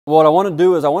What I want to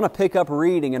do is I want to pick up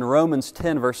reading in Romans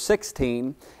 10, verse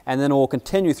 16, and then we'll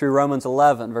continue through Romans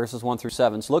 11, verses 1 through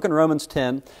 7. So look in Romans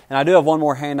 10, and I do have one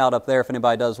more handout up there if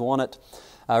anybody does want it.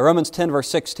 Romans 10, verse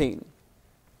 16.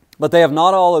 But they have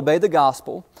not all obeyed the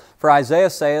gospel, for Isaiah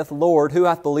saith, Lord, who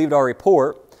hath believed our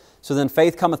report? So then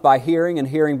faith cometh by hearing, and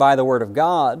hearing by the word of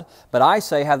God. But I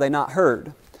say, have they not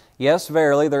heard? Yes,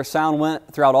 verily, their sound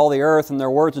went throughout all the earth, and their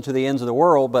words unto the ends of the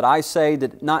world. But I say,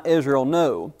 did not Israel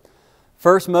know?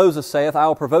 First Moses saith, I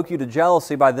will provoke you to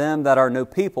jealousy by them that are no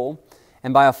people,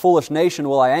 and by a foolish nation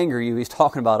will I anger you. He's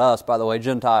talking about us, by the way,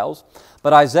 Gentiles.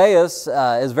 But Isaiah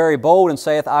is very bold and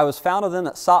saith, I was found of them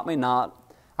that sought me not.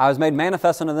 I was made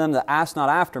manifest unto them that asked not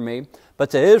after me.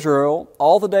 But to Israel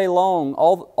all day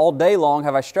long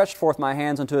have I stretched forth my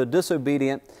hands unto a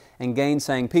disobedient and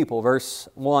gainsaying people. Verse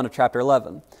 1 of chapter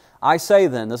 11. I say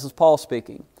then, this is Paul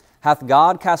speaking, hath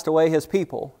God cast away His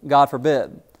people? God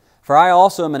forbid. For I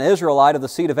also am an Israelite of the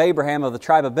seed of Abraham of the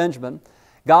tribe of Benjamin.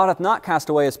 God hath not cast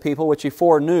away His people, which ye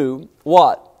foreknew.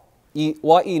 What?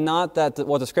 What ye not that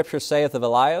what the Scripture saith of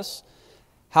Elias?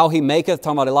 How he maketh,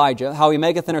 talking about Elijah, how he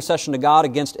maketh intercession to God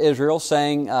against Israel,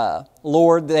 saying,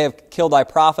 Lord, they have killed thy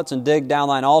prophets and digged down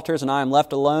thine altars, and I am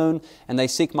left alone, and they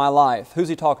seek my life. Who's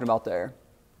he talking about there?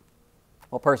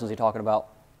 What person is he talking about?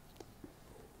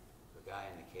 The guy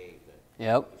in the cave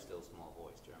that still small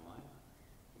voice, Jeremiah.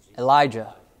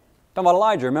 Elijah. Talking about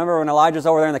Elijah. Remember when Elijah's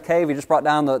over there in the cave, he just brought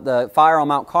down the fire on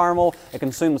Mount Carmel. It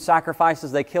consumed the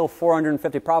sacrifices. They killed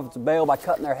 450 prophets of Baal by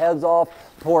cutting their heads off,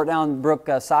 pour it down Brook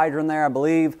Sidron there, I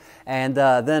believe. And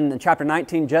then in chapter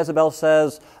 19, Jezebel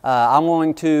says, I'm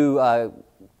going to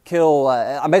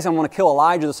I'm going to kill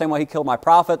Elijah the same way he killed my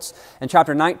prophets. In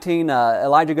chapter 19,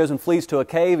 Elijah goes and flees to a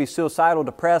cave. He's suicidal,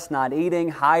 depressed, not eating,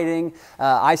 hiding,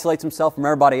 isolates himself from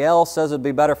everybody else, says it'd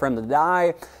be better for him to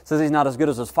die, says he's not as good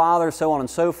as his father, so on and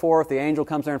so forth. The angel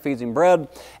comes there and feeds him bread.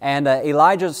 And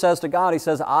Elijah says to God, he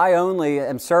says, I only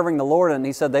am serving the Lord. And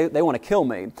he said, they want to kill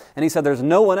me. And he said, there's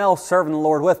no one else serving the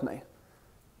Lord with me.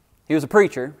 He was a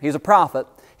preacher. He was a prophet.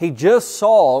 He just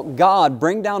saw God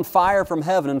bring down fire from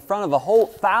heaven in front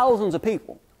of thousands of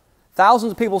people.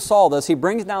 Thousands of people saw this. He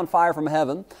brings down fire from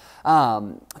heaven.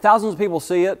 Thousands of people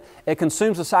see it. It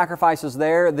consumes the sacrifices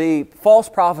there. The false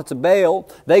prophets of Baal,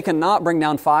 they cannot bring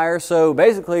down fire. So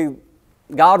basically,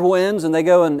 God wins, and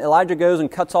Elijah goes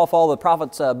and cuts off all the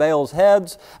prophets Baal's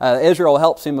heads. Israel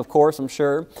helps him, of course, I'm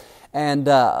sure. And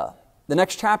the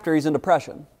next chapter, he's in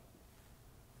depression.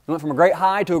 He went from a great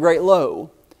high to a great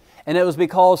low. And it was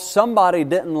because somebody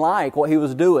didn't like what he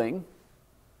was doing.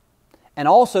 And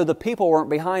also the people weren't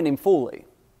behind him fully.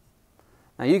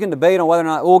 Now you can debate on whether or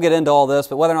not, we'll get into all this,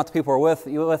 but whether or not the people are with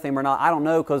him or not, I don't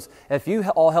know, because if you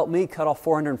all helped me cut off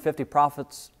 450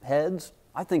 prophets' heads,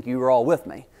 I think you were all with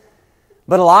me.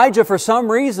 But Elijah, for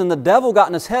some reason, the devil got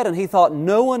in his head and he thought,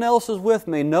 no one else is with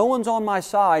me, no one's on my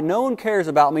side, no one cares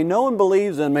about me, no one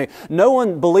believes in me, no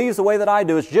one believes the way that I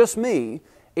do, it's just me.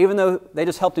 Even though they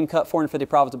just helped him cut 450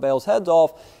 prophets of Baal's heads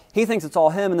off, he thinks it's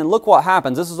all him. And then look what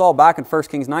happens. This is all back in 1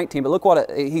 Kings 19, but look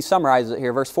what he summarizes it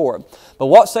here, verse 4. But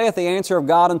what saith the answer of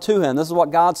God unto him? This is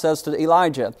what God says to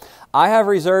Elijah. I have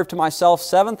reserved to myself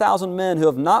 7,000 men who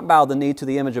have not bowed the knee to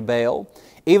the image of Baal.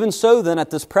 Even so then, at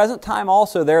this present time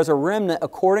also, there is a remnant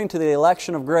according to the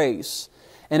election of grace.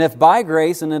 And if by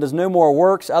grace, then it is no more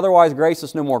works, otherwise grace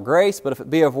is no more grace. But if it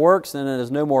be of works, then it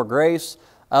is no more grace.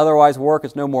 Otherwise work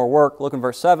is no more work. Look in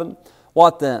verse 7.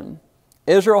 What then?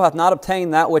 Israel hath not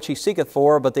obtained that which he seeketh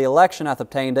for, but the election hath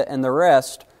obtained it, and the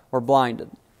rest were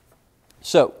blinded.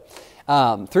 So,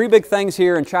 three big things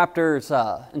here in chapter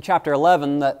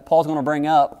 11 that Paul's going to bring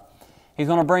up. He's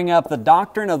going to bring up the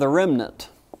doctrine of the remnant.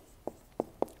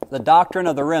 The doctrine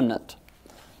of the remnant.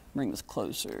 Bring this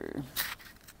closer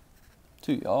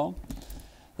to y'all.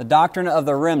 The doctrine of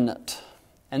the remnant.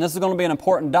 And this is going to be an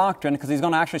important doctrine because he's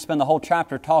going to actually spend the whole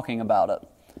chapter talking about it.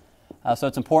 So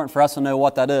it's important for us to know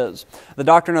what that is. The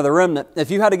doctrine of the remnant. If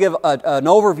you had to give an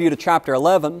overview to chapter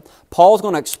 11, Paul's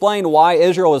going to explain why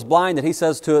Israel is blinded. He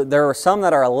says there are some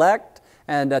that are elect,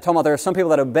 and talking about there are some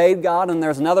people that obeyed God, and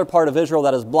there's another part of Israel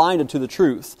that is blinded to the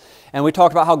truth. And we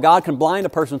talked about how God can blind a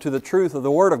person to the truth of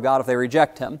the Word of God if they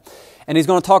reject Him. And he's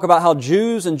going to talk about how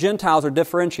Jews and Gentiles are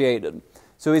differentiated.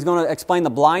 So he's going to explain the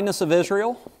blindness of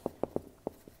Israel.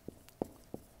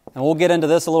 And we'll get into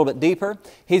this a little bit deeper.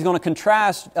 He's going to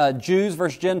contrast Jews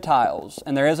versus Gentiles.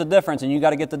 And there is a difference, and you've got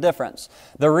to get the difference.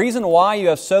 The reason why you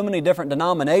have so many different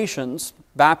denominations,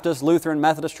 Baptist, Lutheran,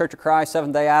 Methodist, Church of Christ,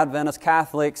 Seventh-day Adventists,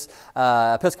 Catholics,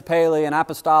 Episcopalian,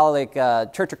 Apostolic,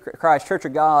 Church of Christ, Church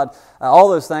of God, all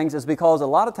those things, is because a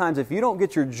lot of times if you don't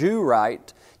get your Jew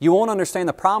right, You won't understand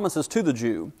the promises to the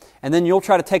Jew. And then you'll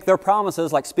try to take their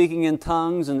promises, like speaking in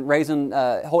tongues and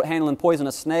handling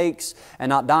poisonous snakes and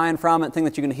not dying from it, think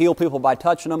that you can heal people by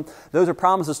touching them. Those are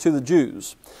promises to the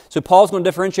Jews. So Paul's going to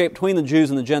differentiate between the Jews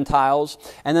and the Gentiles.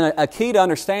 And then a key to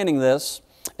understanding this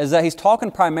is that he's talking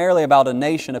primarily about a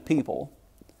nation of people.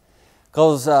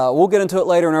 Because we'll get into it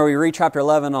later whenever we read chapter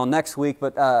 11 on next week,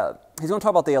 but he's going to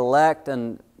talk about the elect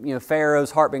and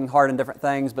Pharaoh's heart being hard and different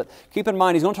things. But keep in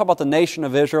mind, he's going to talk about the nation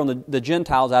of Israel and the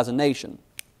Gentiles as a nation.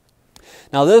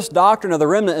 Now, this doctrine of the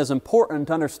remnant is important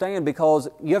to understand because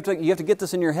you have to get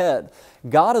this in your head.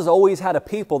 God has always had a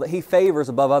people that He favors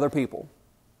above other people.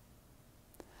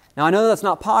 Now, I know that's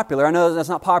not popular. I know that's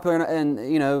not popular in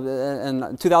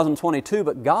 2022,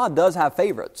 but God does have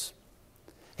favorites.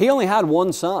 He only had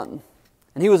one son,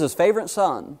 and He was His favorite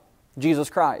son, Jesus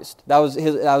Christ. That was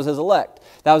his elect.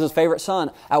 That was His favorite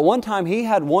son. At one time, He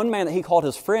had one man that He called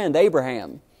His friend,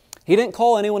 Abraham. He didn't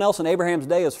call anyone else in Abraham's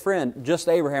day His friend. Just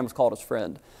Abraham was called His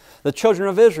friend. The children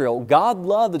of Israel. God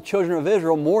loved the children of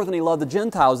Israel more than He loved the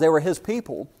Gentiles. They were His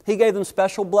people. He gave them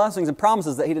special blessings and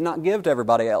promises that He did not give to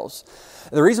everybody else.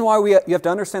 The reason why you have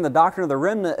to understand the doctrine of the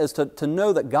remnant is to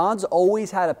know that God's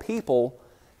always had a people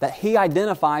that He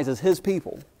identifies as His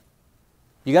people.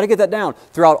 You got to get that down.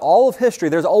 Throughout all of history,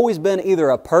 there's always been either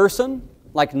a person,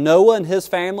 like Noah and his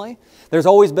family. There's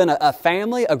always been a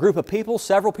family, a group of people,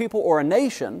 several people, or a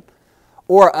nation,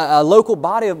 or a local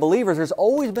body of believers. There's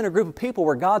always been a group of people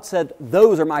where God said,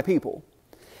 those are my people.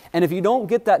 And if you don't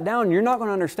get that down, you're not going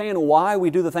to understand why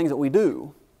we do the things that we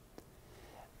do.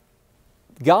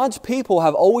 God's people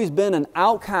have always been an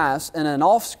outcast and an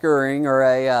offscouring or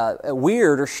a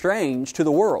weird or strange to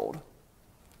the world.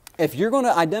 If you're going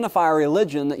to identify a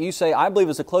religion that you say, I believe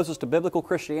is the closest to biblical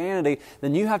Christianity,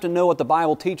 then you have to know what the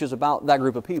Bible teaches about that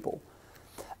group of people.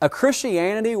 A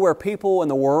Christianity where people in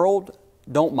the world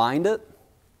don't mind it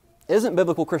isn't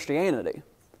biblical Christianity.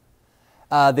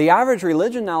 The average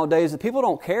religion nowadays, people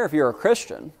don't care if you're a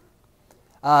Christian.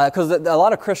 Because a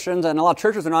lot of Christians and a lot of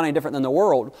churches are not any different than the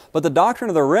world. But the doctrine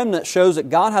of the remnant shows that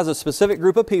God has a specific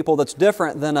group of people that's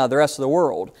different than the rest of the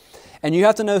world. And you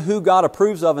have to know who God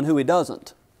approves of and who He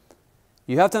doesn't.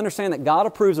 You have to understand that God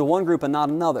approves of one group and not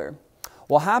another.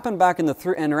 What happened back in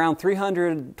around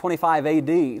 325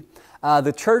 A.D.,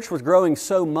 the church was growing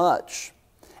so much,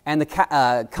 and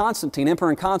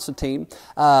Emperor Constantine,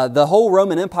 the whole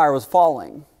Roman Empire was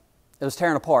falling. It was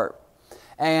tearing apart.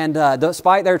 And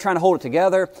despite they were trying to hold it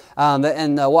together,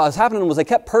 what was happening was they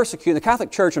kept persecuting, the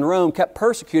Catholic Church in Rome kept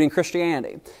persecuting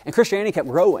Christianity. And Christianity kept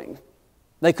growing.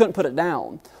 They couldn't put it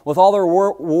down. With all their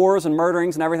wars and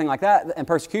murderings and everything like that and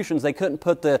persecutions, they couldn't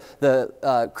put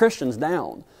the Christians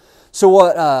down. So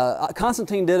what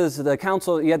Constantine did is you had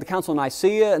the Council of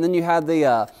Nicaea, and then you had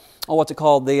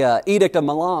the Edict of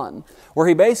Milan, where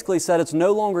he basically said it's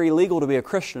no longer illegal to be a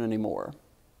Christian anymore.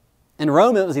 In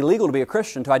Rome, it was illegal to be a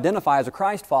Christian, to identify as a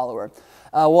Christ follower.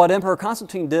 What Emperor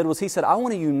Constantine did was he said, I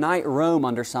want to unite Rome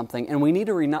under something, and we need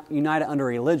to unite it under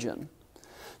religion.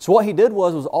 So what he did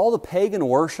was all the pagan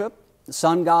worship, the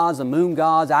sun gods, the moon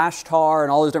gods, Ashtar,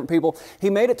 and all those different people, he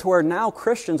made it to where now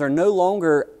Christians are no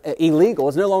longer illegal.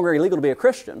 It's no longer illegal to be a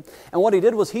Christian. And what he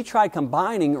did was he tried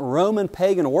combining Roman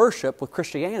pagan worship with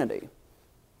Christianity.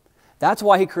 That's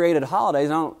why he created holidays.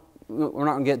 We're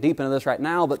not going to get deep into this right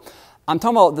now, but I'm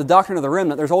talking about the doctrine of the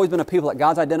remnant. There's always been a people that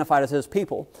God's identified as His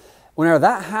people. Whenever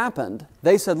that happened,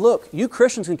 they said, look, you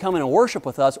Christians can come in and worship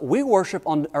with us. We worship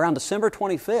around December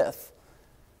 25th.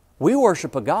 We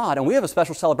worship a God, and we have a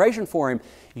special celebration for Him.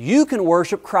 You can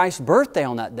worship Christ's birthday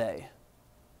on that day.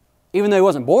 Even though He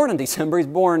wasn't born in December, He's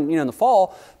born in the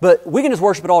fall, but we can just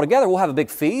worship it all together. We'll have a big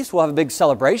feast, we'll have a big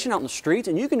celebration out in the streets,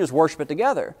 and you can just worship it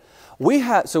together. We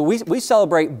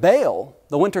celebrate Baal,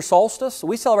 the winter solstice.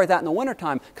 We celebrate that in the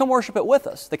wintertime. Come worship it with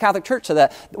us. The Catholic Church said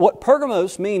that. What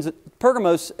Pergamos means,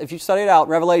 if you study it out in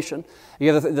Revelation,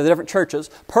 you have the different churches.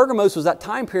 Pergamos was that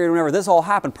time period whenever this all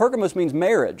happened. Pergamos means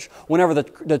marriage, whenever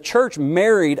the church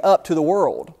married up to the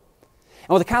world. And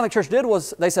what the Catholic Church did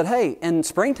was they said, hey, in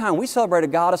springtime we celebrate a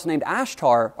goddess named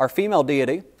Ashtar, our female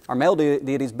deity. Our male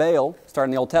deity is Baal,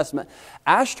 starting in the Old Testament.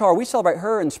 Ashtar, we celebrate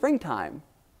her in springtime.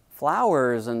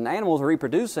 Flowers and animals are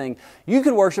reproducing. You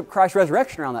can worship Christ's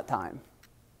resurrection around that time.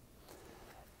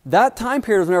 That time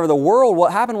period was whenever the world,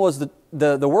 what happened was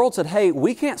the world said, hey,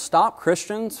 we can't stop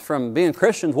Christians from being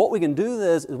Christians. What we can do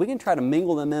is we can try to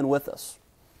mingle them in with us.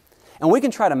 And we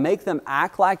can try to make them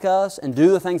act like us and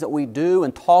do the things that we do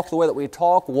and talk the way that we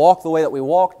talk, walk the way that we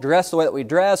walk, dress the way that we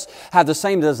dress, have the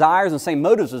same desires and same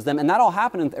motives as them. And that all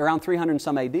happened around 300 and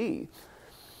some A.D.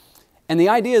 And the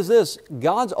idea is this: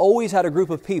 God's always had a group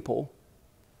of people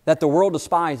that the world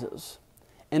despises.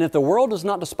 And if the world does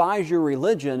not despise your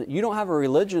religion, you don't have a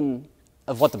religion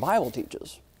of what the Bible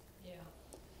teaches. Yeah.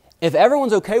 If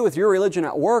everyone's okay with your religion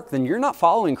at work, then you're not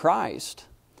following Christ.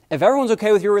 If everyone's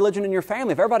okay with your religion in your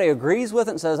family, if everybody agrees with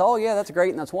it and says, oh yeah, that's great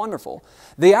and that's wonderful.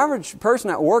 The average person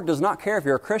at work does not care if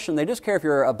you're a Christian. They just care if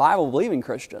you're a Bible-believing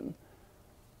Christian.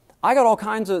 I got all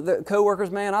kinds of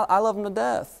co-workers, man, I love them to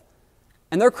death.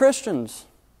 And they're Christians.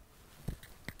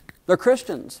 They're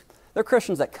Christians. They're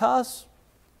Christians that cuss,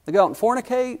 that go out and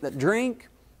fornicate, that drink,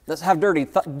 that have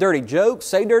dirty jokes,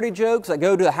 say dirty jokes, that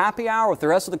go to a happy hour with the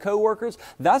rest of the co-workers.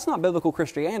 That's not biblical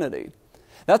Christianity.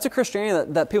 That's a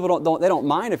Christianity that people don't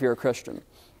mind if you're a Christian.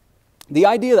 The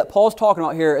idea that Paul's talking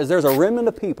about here is there's a remnant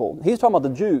of people. He's talking about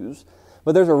the Jews,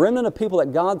 but there's a remnant of people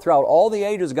that God, throughout all the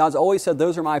ages, God's always said,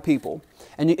 those are my people.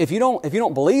 And if you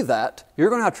don't believe that, you're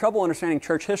going to have trouble understanding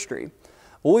church history.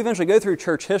 We'll eventually go through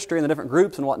church history and the different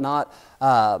groups and whatnot,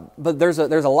 but there's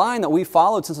a line that we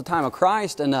followed since the time of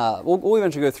Christ, and we'll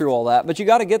eventually go through all that. But you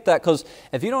got to get that, because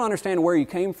if you don't understand where you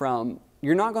came from,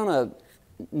 you're not going to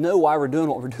know why we're doing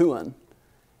what we're doing.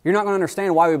 You're not going to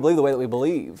understand why we believe the way that we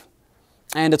believe.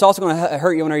 And it's also going to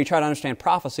hurt you whenever you try to understand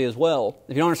prophecy as well.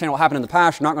 If you don't understand what happened in the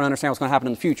past, you're not going to understand what's going to happen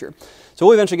in the future. So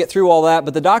we'll eventually get through all that.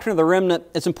 But the doctrine of the remnant,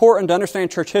 it's important to understand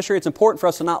church history. It's important for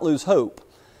us to not lose hope.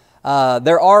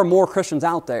 There are more Christians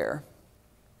out there.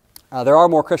 There are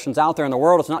more Christians out there in the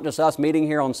world. It's not just us meeting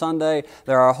here on Sunday.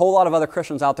 There are a whole lot of other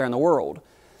Christians out there in the world.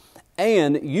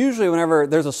 And usually whenever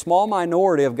there's a small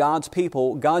minority of God's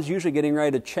people, God's usually getting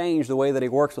ready to change the way that He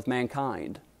works with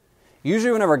mankind.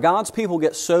 Usually whenever God's people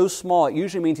get so small, it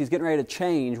usually means He's getting ready to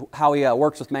change how He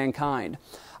works with mankind.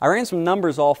 I ran some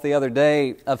numbers off the other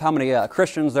day of how many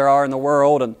Christians there are in the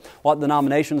world and what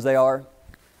denominations there are.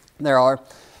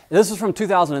 This is from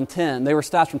 2010. They were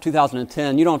stats from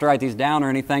 2010. You don't have to write these down or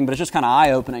anything, but it's just kind of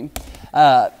eye-opening.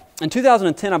 In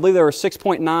 2010, I believe there were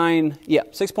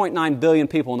 6.9 billion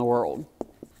people in the world.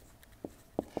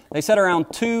 They said around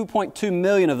 2.2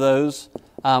 million of those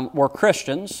were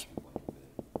Christians.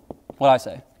 What did I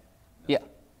say? Yeah.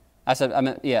 I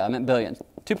meant billions.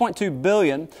 2.2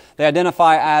 billion they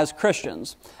identify as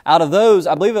Christians. Out of those,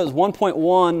 I believe it was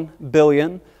 1.1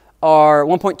 billion or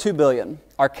 1.2 billion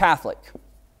are Catholic.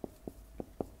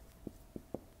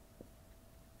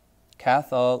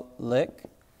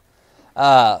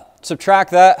 Subtract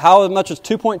that. How much is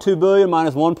 2.2 billion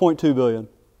minus 1.2 billion?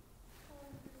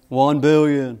 1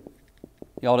 billion.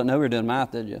 Y'all didn't know we were doing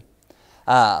math, did you?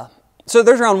 So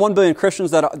there's around 1 billion Christians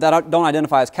that don't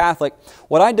identify as Catholic.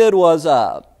 What I did was,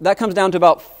 that comes down to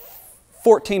about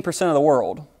 14% of the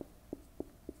world.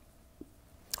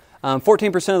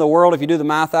 14% of the world, if you do the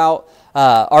math out,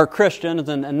 are Christians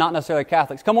and not necessarily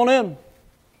Catholics. Come on in.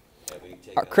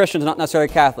 Are Christians, not necessarily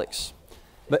Catholics.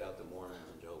 But out the Mormons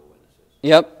and Jehovah's Witnesses.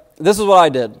 Yep. This is what I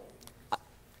did.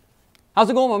 How's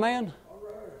it going, my man? All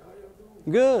right. How you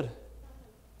doing? Good.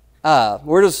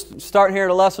 We're just starting here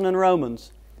at a lesson in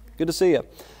Romans. Good to see you.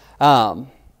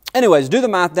 Anyways, do the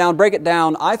math down, break it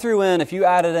down. I threw in, if you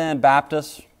added in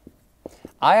Baptists,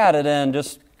 I added in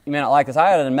just, you may not like this,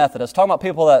 I added in Methodists. Talking about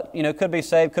people that, could be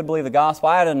saved, could believe the gospel.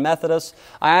 I added in Methodists.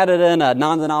 I added in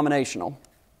non-denominational.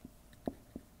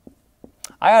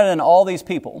 I added in all these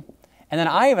people. And then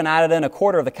I even added in a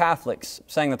quarter of the Catholics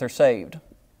saying that they're saved.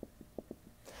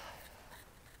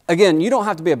 Again, you don't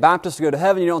have to be a Baptist to go to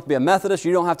heaven. You don't have to be a Methodist.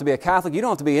 You don't have to be a Catholic. You don't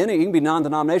have to be any. You can be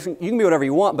non-denominational. You can be whatever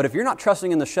you want. But if you're not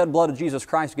trusting in the shed blood of Jesus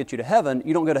Christ to get you to heaven,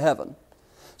 you don't go to heaven.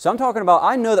 So I'm talking about,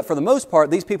 I know that for the most part,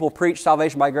 these people preach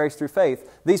salvation by grace through faith.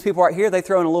 These people right here, they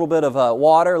throw in a little bit of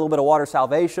water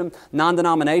salvation,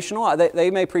 non-denominational.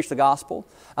 They may preach the gospel.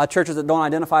 Churches that don't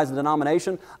identify as a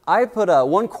denomination. I put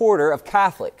 1/4 of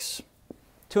Catholics,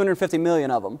 250 million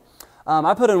of them.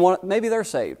 I put in one, maybe they're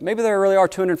saved. Maybe there really are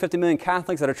 250 million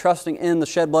Catholics that are trusting in the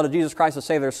shed blood of Jesus Christ to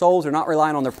save their souls. They're not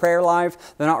relying on their prayer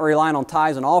life. They're not relying on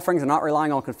tithes and offerings. They're not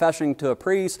relying on confession to a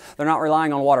priest. They're not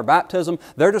relying on water baptism.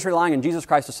 They're just relying on Jesus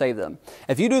Christ to save them.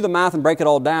 If you do the math and break it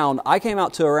all down, I came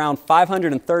out to around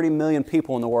 530 million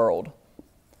people in the world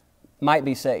might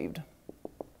be saved.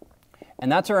 And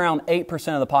that's around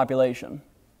 8% of the population.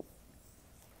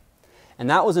 And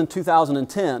that was in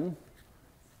 2010.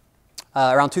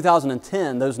 Around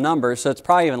 2010, those numbers, so it's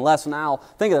probably even less now.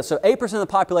 Think of this, so 8% of the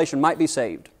population might be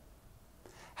saved.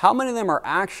 How many of them are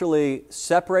actually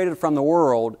separated from the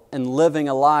world and living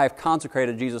a life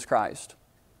consecrated to Jesus Christ?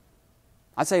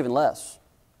 I'd say even less.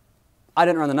 I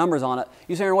didn't run the numbers on it.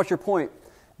 You say, Aaron, what's your point?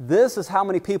 This is how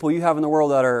many people you have in the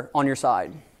world that are on your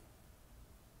side.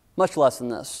 Much less than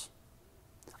this.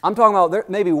 I'm talking about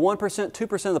maybe 1%,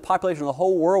 2% of the population of the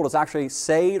whole world is actually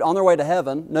saved, on their way to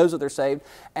heaven, knows that they're saved,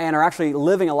 and are actually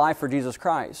living a life for Jesus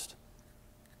Christ.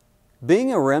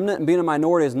 being a remnant and being a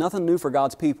minority is nothing new for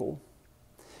God's people.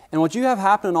 And what you have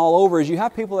happening all over is you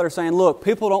have people that are saying, look,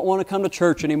 people don't want to come to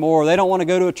church anymore. They don't want to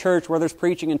go to a church where there's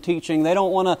preaching and teaching. They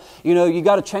don't want to, you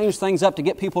got to change things up to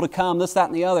get people to come, this, that,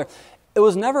 and the other. It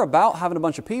was never about having a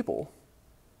bunch of people.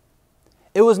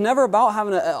 It was never about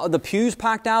having the pews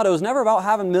packed out. It was never about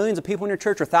having millions of people in your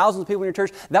church or thousands of people in your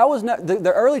church. That was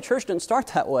the early church didn't start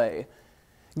that way.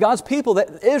 God's people,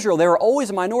 Israel, they were always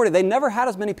a minority. They never had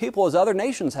as many people as other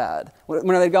nations had when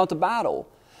they'd gone to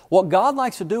battle. What God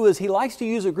likes to do is He likes to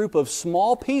use a group of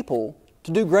small people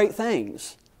to do great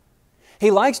things.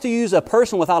 He likes to use a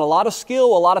person without a lot of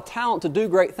skill, a lot of talent to do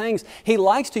great things. He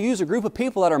likes to use a group of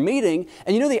people that are meeting.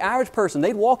 And the average person,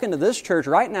 they'd walk into this church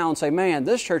right now and say, man,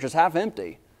 this church is half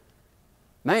empty.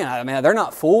 Man, they're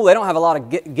not full. They don't have a lot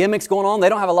of gimmicks going on. They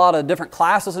don't have a lot of different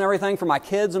classes and everything for my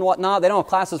kids and whatnot. They don't have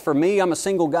classes for me. I'm a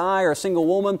single guy or a single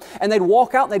woman. And they'd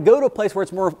walk out and they'd go to a place where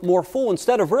it's more full.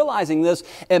 Instead of realizing this,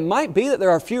 it might be that there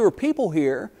are fewer people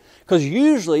here, because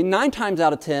usually, 9 times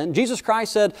out of 10, Jesus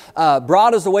Christ said,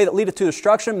 broad is the way that leadeth to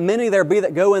destruction. Many there be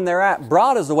that go in thereat.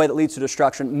 Broad is the way that leads to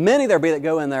destruction. Many there be that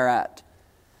go in thereat.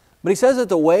 But He says that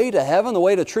the way to heaven, the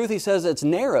way to truth, He says it's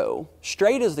narrow.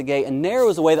 Straight is the gate, and narrow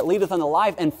is the way that leadeth unto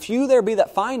life, and few there be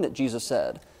that find it, Jesus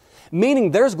said.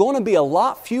 Meaning there's going to be a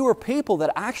lot fewer people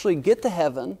that actually get to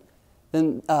heaven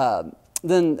there's going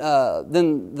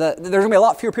to be a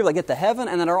lot fewer people that get to heaven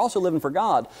and that are also living for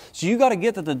God. So you got to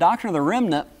get that the doctrine of the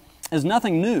remnant is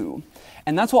nothing new.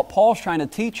 And that's what Paul's trying to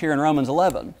teach here in Romans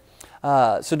 11.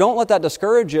 So don't let that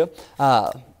discourage you.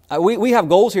 We have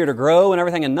goals here to grow and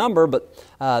everything in number, but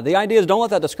the idea is don't let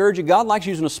that discourage you. God likes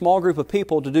using a small group of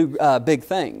people to do big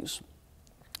things.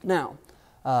 Now,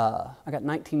 I got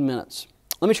 19 minutes.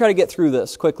 Let me try to get through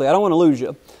this quickly. I don't want to lose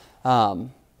you.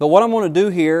 But what I'm going to do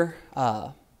here,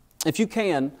 if you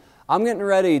can, I'm getting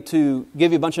ready to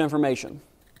give you a bunch of information.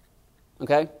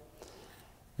 Okay?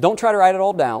 Don't try to write it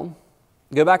all down.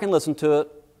 Go back and listen to it.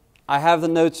 I have the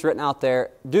notes written out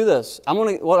there. Do this.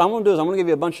 What I'm going to do is I'm going to give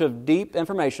you a bunch of deep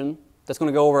information that's going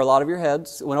to go over a lot of your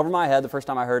heads. It went over my head the first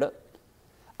time I heard it.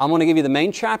 I'm going to give you the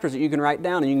main chapters that you can write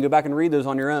down, and you can go back and read those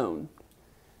on your own.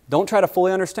 Don't try to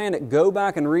fully understand it. Go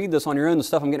back and read this on your own, the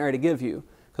stuff I'm getting ready to give you.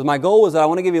 Because my goal is that I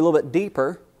want to give you a little bit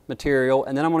deeper material,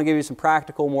 and then I'm going to give you some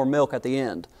practical, more milk at the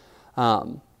end.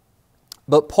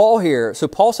 But Paul here, so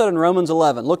Paul said in Romans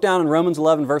 11, look down in Romans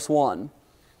 11, verse 1.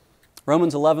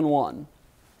 Romans 11, 1.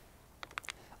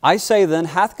 I say then,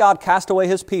 hath God cast away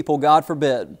His people? God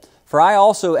forbid. For I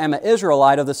also am an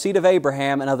Israelite of the seed of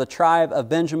Abraham and of the tribe of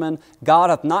Benjamin. God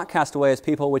hath not cast away His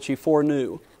people which He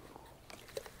foreknew.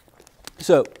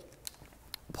 So,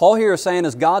 Paul here is saying,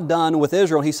 is God done with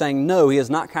Israel? He's saying, no, He has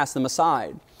not cast them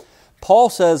aside. Paul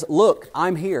says, look,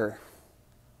 I'm here.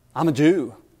 I'm a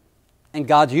Jew. And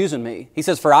God's using me. He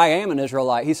says, for I am an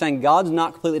Israelite. He's saying, God's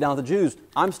not completely done with the Jews.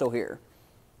 I'm still here.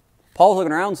 Paul's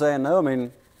looking around saying,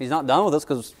 no, He's not done with us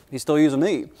because He's still using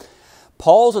me.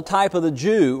 Paul's a type of the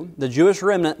Jew, the Jewish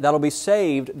remnant, that'll be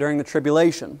saved during the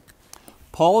tribulation.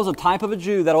 Paul is a type of a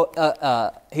Jew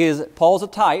Paul's a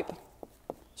type,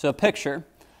 so a picture,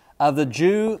 of the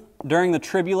Jew during the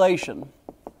tribulation.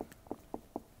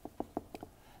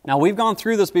 Now, we've gone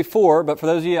through this before, but for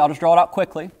those of you, I'll just draw it out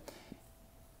quickly.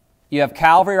 You have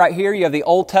Calvary right here. You have the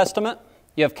Old Testament.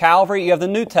 You have Calvary. You have the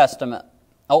New Testament.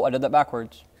 Oh, I did that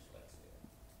backwards.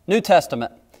 New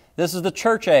Testament. This is the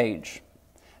church age.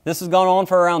 This has gone on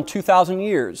for around 2,000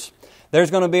 years.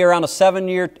 There's going to be around a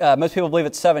 7-year, most people believe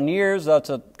it's 7 years. That's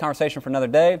a conversation for another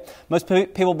day. Most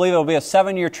people believe it will be a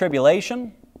 7-year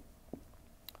tribulation,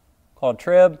 called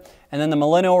trib, and then the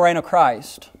millennial reign of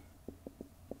Christ.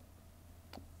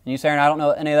 And you say, I don't know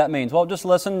what any of that means. Well, just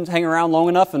listen, hang around long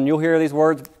enough, and you'll hear these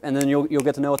words, and then you'll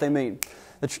get to know what they mean.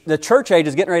 The church age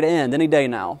is getting ready to end any day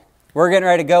now. We're getting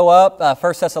ready to go up,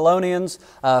 1 Thessalonians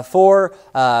 4,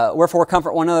 wherefore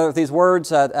comfort one another with these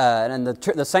words, and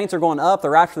the saints are going up, the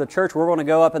rapture of the church, we're going to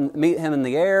go up and meet Him in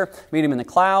the air, meet Him in the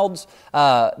clouds.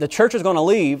 The church is going to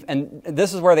leave, and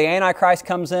this is where the Antichrist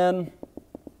comes in,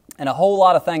 and a whole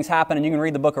lot of things happen, and you can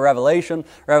read the book of Revelation.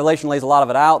 Revelation lays a lot of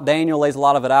it out, Daniel lays a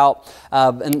lot of it out,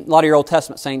 and a lot of your Old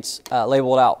Testament saints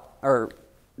label it out, or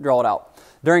draw it out.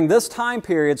 During this time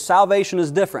period, salvation is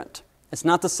different. It's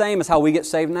not the same as how we get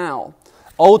saved now.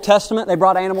 Old Testament, they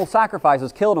brought animal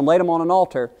sacrifices, killed them, laid them on an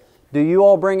altar. Do you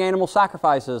all bring animal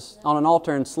sacrifices on an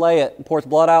altar and slay it and pour its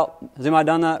blood out? Has anybody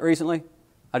done that recently?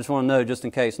 I just want to know just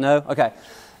in case. No? Okay.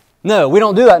 No, we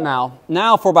don't do that now.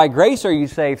 Now, for by grace are you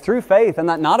saved through faith, and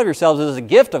that not of yourselves, it is a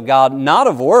gift of God, not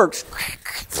of works.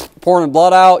 Pouring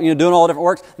blood out, doing all the different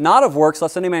works. Not of works,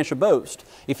 lest any man should boast.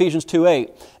 Ephesians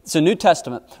 2:8. It's a New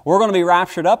Testament. We're going to be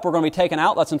raptured up. We're going to be taken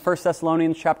out. That's in 1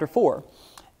 Thessalonians chapter 4.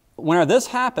 whenever this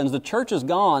happens, the church is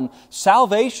gone,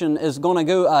 salvation is going to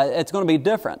go, it's going to be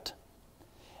different.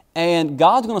 And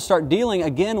God's going to start dealing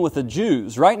again with the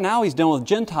Jews. Right now He's dealing with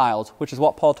Gentiles, which is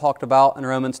what Paul talked about in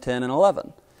Romans 10 and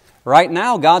 11. Right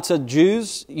now God said,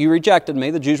 Jews, you rejected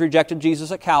me. The Jews rejected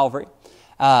Jesus at Calvary.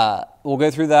 We'll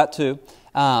go through that too.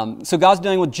 So God's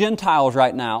dealing with Gentiles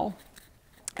right now.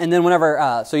 And then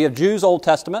whenever, so you have Jews, Old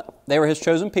Testament. They were His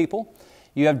chosen people.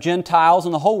 You have Gentiles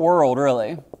in the whole world,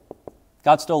 really.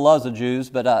 God still loves the Jews,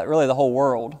 but really the whole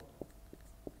world.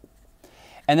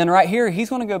 And then right here, He's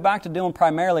going to go back to dealing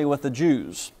primarily with the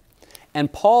Jews.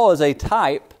 And Paul is a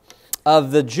type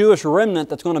of the Jewish remnant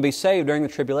that's going to be saved during the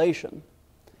tribulation.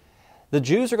 The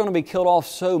Jews are going to be killed off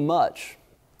so much.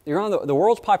 The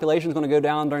world's population is going to go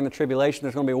down during the tribulation.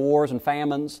 There's going to be wars and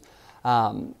famines.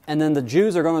 And then the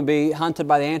Jews are going to be hunted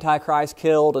by the Antichrist,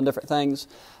 killed, and different things.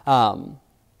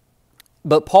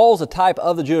 But Paul's a type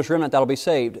of the Jewish remnant that will be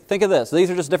saved. Think of this. These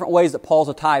are just different ways that Paul's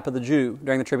a type of the Jew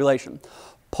during the tribulation.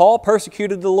 Paul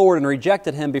persecuted the Lord and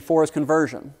rejected Him before his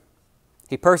conversion.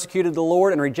 He persecuted the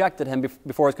Lord and rejected Him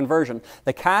before his conversion.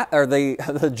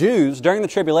 The Jews, during the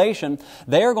tribulation,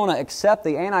 they are going to accept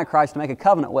the Antichrist to make a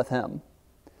covenant with him.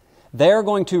 They are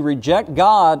going to reject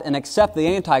God and accept the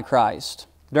Antichrist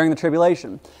during the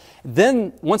tribulation.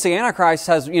 Then, once the Antichrist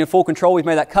has full control, we've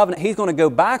made that covenant, he's going to go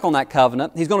back on that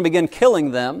covenant. He's going to begin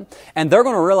killing them, and they're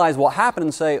going to realize what happened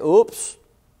and say, oops,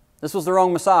 this was the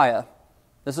wrong Messiah.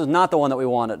 This is not the one that we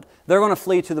wanted. They're going to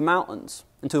flee to the mountains,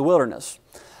 into the wilderness.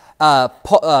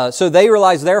 So they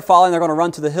realize they're falling, they're going to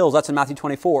run to the hills. That's in Matthew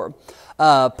 24.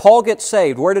 Paul gets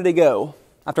saved. Where did he go?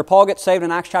 After Paul gets saved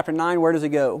in Acts chapter 9, where does he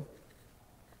go?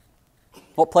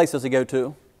 What place does he go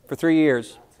to for 3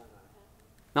 years?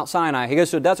 Mount Sinai. He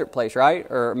goes to a desert place, right?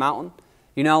 Or a mountain.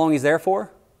 You know how long he's there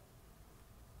for?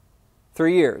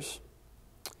 3 years.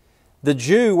 The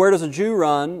Jew, where does a Jew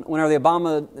run whenever the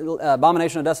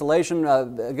abomination of desolation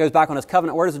goes back on his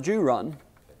covenant? Where does a Jew run?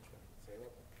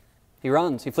 He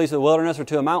runs. He flees to the wilderness or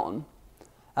to a mountain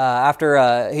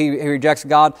after he rejects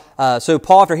God. So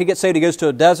Paul, after he gets saved, he goes to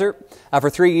a desert. For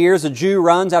 3 years, the Jew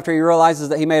runs after he realizes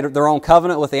that he made their own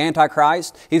covenant with the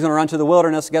Antichrist. He's going to run to the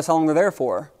wilderness. Guess how long they're there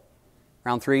for?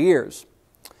 Around 3 years.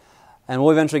 And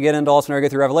we'll eventually get into also when we go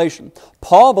through Revelation.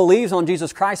 Paul believes on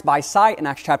Jesus Christ by sight in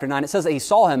Acts chapter 9. It says that he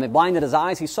saw Him. It blinded his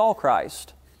eyes. He saw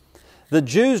Christ. The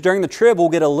Jews during the trib will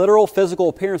get a literal physical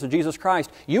appearance of Jesus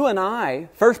Christ. You and I,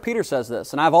 1 Peter says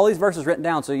this, and I have all these verses written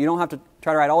down, so you don't have to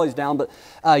try to write all these down, but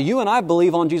you and I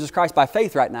believe on Jesus Christ by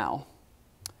faith right now.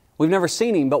 We've never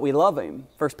seen Him, but we love Him,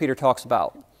 1 Peter talks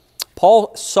about.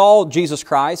 Paul saw Jesus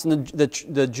Christ, and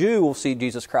the Jew will see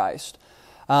Jesus Christ.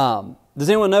 Does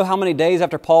anyone know how many days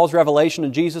after Paul's revelation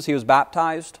of Jesus he was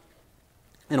baptized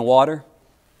in water?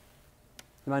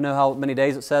 Anybody know how many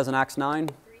days it says in Acts 9?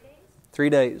 3 days. 3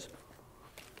 days.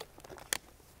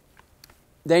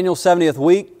 Daniel's 70th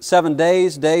week, 7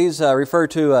 days. Days refer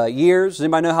to years. Does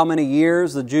anybody know how many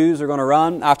years the Jews are going to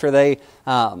run after they...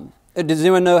 does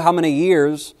anyone know how many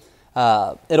years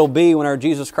it'll be whenever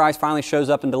Jesus Christ finally shows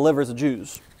up and delivers the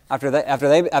Jews? After the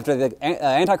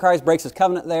Antichrist breaks his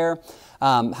covenant there,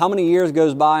 how many years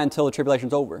goes by until the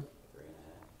tribulation's over? 3.5.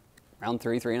 Around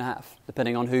 3.5,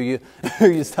 depending on who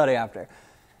you study after.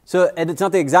 So it's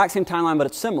not the exact same timeline, but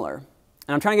it's similar.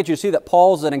 And I'm trying to get you to see that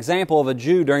Paul's an example of a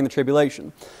Jew during the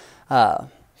tribulation. Some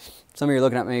of you are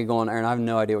looking at me going, Aaron, I have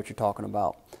no idea what you're talking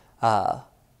about.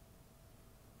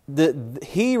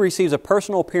 He receives a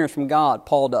personal appearance from God,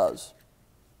 Paul does.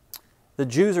 The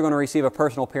Jews are going to receive a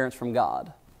personal appearance from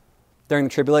God during the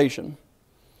tribulation.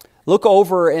 Look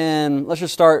over in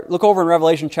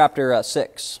Revelation chapter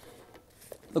 6.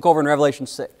 Look over in Revelation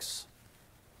 6.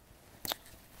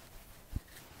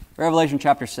 Revelation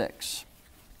chapter 6.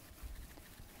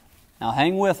 Now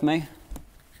hang with me.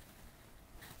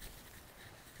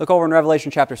 Look over in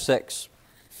Revelation chapter 6.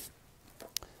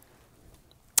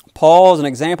 Paul is an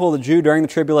example of the Jew during the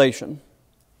tribulation.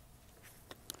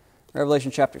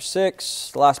 Revelation chapter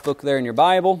 6, the last book there in your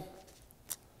Bible.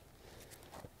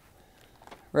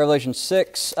 Revelation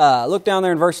 6. Look down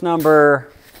there in verse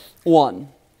number 1.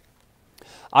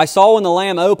 I saw when the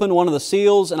Lamb opened one of the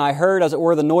seals, and I heard, as it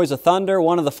were, the noise of thunder,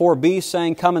 one of the 4 beasts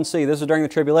saying, Come and see. This is during the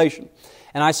tribulation.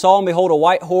 And I saw and behold a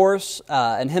white horse,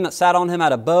 and him that sat on him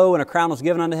had a bow, and a crown was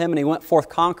given unto him, and he went forth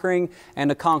conquering and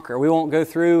to conquer. We won't go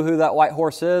through who that white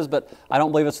horse is, but I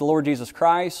don't believe it's the Lord Jesus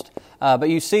Christ. But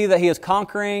you see that he is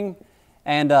conquering,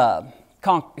 and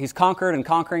he's conquered and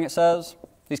conquering, it says.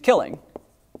 He's killing.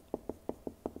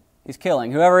 He's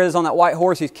killing. Whoever is on that white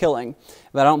horse, he's killing.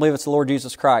 But I don't believe it's the Lord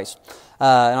Jesus Christ.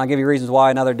 And I'll give you reasons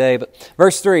why another day. But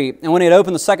verse 3, and when he had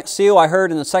opened the second seal, I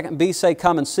heard in the second beast say,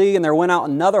 come and see. And there went out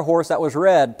another horse that was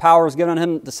red. Power was given unto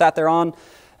him that sat thereon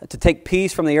to take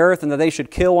peace from the earth, and that they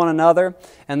should kill one another.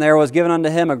 And there was given unto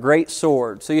him a great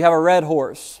sword. So you have a red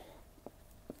horse.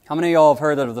 How many of y'all have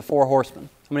heard of the 4 horsemen?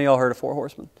 How many of y'all heard of 4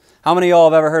 horsemen? How many of y'all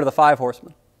have ever heard of the 5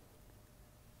 horsemen?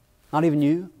 Not even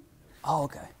you? Oh,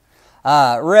 okay.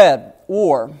 Red,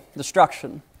 war,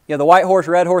 destruction. You have the white horse,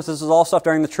 red horse. This is all stuff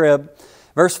during the trib.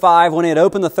 Verse 5, when he had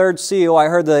opened the third seal, I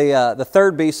heard the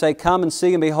third beast say, come and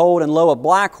see, and behold, and lo, a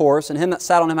black horse, and him that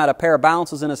sat on him had a pair of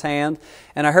balances in his hand.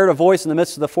 And I heard a voice in the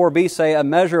midst of the 4 beasts say, a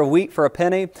measure of wheat for a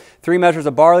penny, 3 measures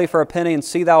of barley for a penny, and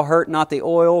see thou hurt not the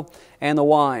oil and the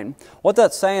wine. What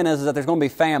that's saying is that there's going to be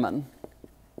famine.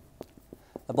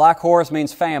 The black horse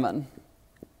means famine.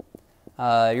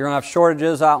 You're going to have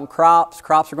shortages out in crops.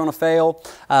 Crops are going to fail.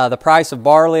 The price of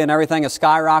barley and everything has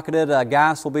skyrocketed.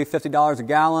 Gas will be $50 a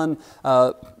gallon.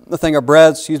 The thing of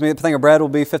bread will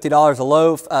be $50 a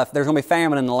loaf. There's going to be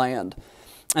famine in the land.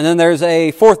 And then there's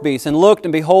a 4th beast. And looked,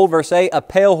 and behold, verse 8, a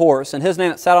pale horse. And his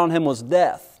name that sat on him was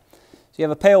Death. So you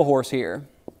have a pale horse here.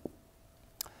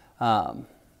 Oh,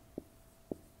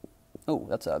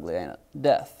 that's ugly, ain't it?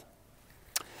 Death.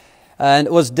 And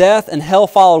it was death, and hell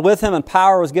followed with him, and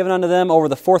power was given unto them over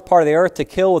the 4th part of the earth to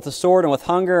kill with the sword, and with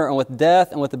hunger, and with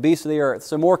death, and with the beasts of the earth.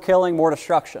 So more killing, more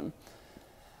destruction.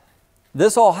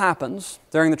 This all happens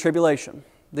during the tribulation.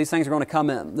 These things are going to come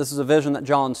in. This is a vision that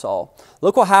John saw.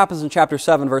 Look what happens in chapter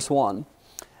 7, verse 1.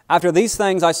 After these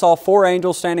things I saw 4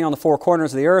 angels standing on the 4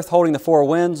 corners of the earth, holding the 4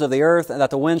 winds of the earth, and that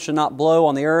the wind should not blow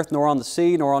on the earth, nor on the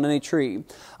sea, nor on any tree.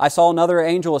 I saw another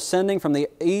angel ascending from the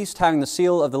east, having the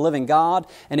seal of the living God,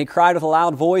 and he cried with a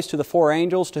loud voice to the 4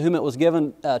 angels, to whom it was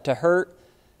given to hurt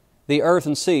the earth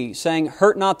and sea, saying,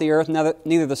 hurt not the earth,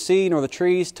 neither the sea, nor the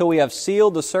trees, till we have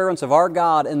sealed the servants of our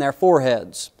God in their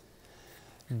foreheads.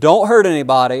 Don't hurt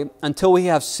anybody until we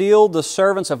have sealed the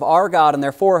servants of our God in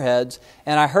their foreheads.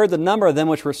 And I heard the number of them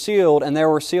which were sealed, and there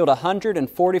were sealed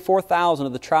 144,000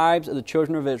 of the tribes of the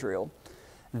children of Israel.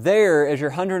 There is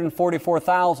your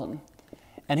 144,000.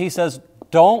 And he says,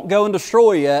 don't go and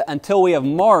destroy yet until we have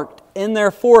marked in their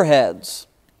foreheads.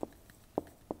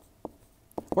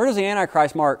 Where does the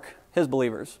Antichrist mark his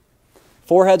believers?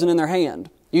 Foreheads and in their hand.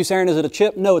 You say, Aaron, is it a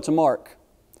chip? No, it's a mark.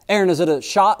 Aaron, is it a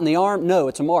shot in the arm? No,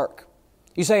 it's a mark.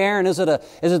 You say, Aaron, is it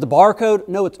the barcode?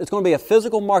 No, it's going to be a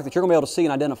physical mark that you're going to be able to see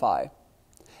and identify.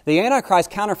 The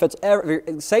Antichrist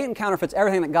Satan counterfeits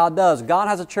everything that God does. God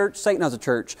has a church, Satan has a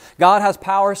church. God has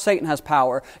power, Satan has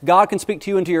power. God can speak to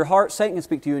you into your heart, Satan can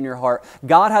speak to you in your heart.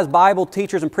 God has Bible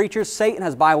teachers and preachers, Satan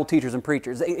has Bible teachers and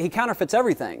preachers. He counterfeits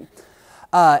everything.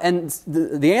 And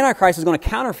the Antichrist is going to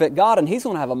counterfeit God, and he's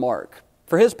going to have a mark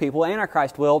for his people.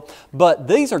 Antichrist will. But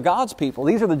these are God's people.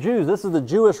 These are the Jews. This is the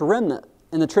Jewish remnant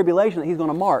in the tribulation that he's going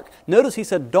to mark. Notice he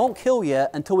said, don't kill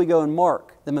yet until we go and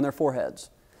mark them in their foreheads.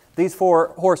 These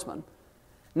 4 horsemen.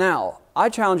 Now, I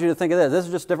challenge you to think of this. This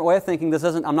is just a different way of thinking.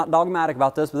 I'm not dogmatic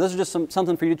about this, but this is just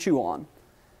something for you to chew on.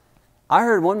 I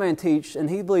heard one man teach, and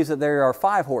he believes that there are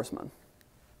 5 horsemen.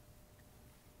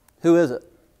 Who is it?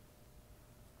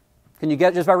 Can you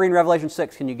guess, just by reading Revelation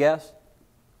 6, can you guess?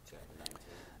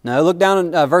 No, look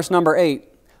down in verse number 8.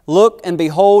 Look, and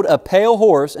behold, a pale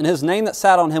horse, and his name that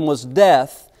sat on him was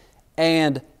Death,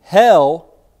 and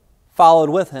hell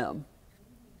followed with him.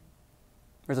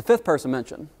 There's a 5th person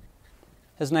mentioned.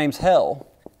 His name's Hell.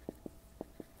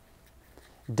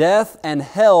 Death and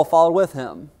hell followed with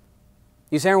him.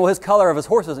 You say, well, his color of his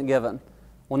horse isn't given.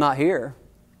 Well, not here.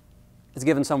 It's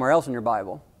given somewhere else in your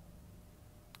Bible.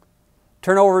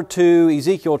 Turn over to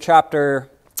Ezekiel chapter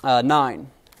 9.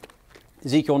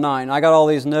 Ezekiel 9. I got all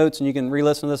these notes, and you can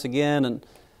re-listen to this again. And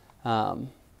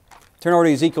turn over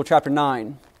to Ezekiel chapter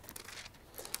 9.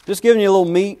 Just giving you a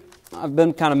little meat. I've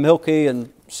been kind of milky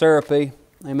and syrupy.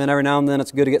 Amen. Every now and then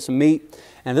it's good to get some meat.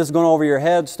 And if this is going over your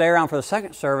head, stay around for the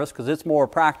second service because it's more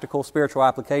practical, spiritual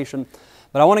application.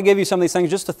 But I want to give you some of these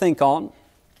things just to think on.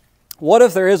 What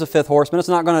if there is a 5th horseman? It's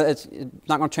not going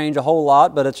to change a whole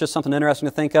lot, but it's just something interesting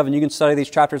to think of, and you can study these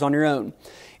chapters on your own.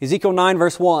 Ezekiel 9,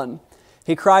 verse 1.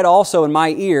 He cried also in my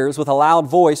ears with a loud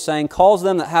voice, saying, cause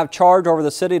them that have charge over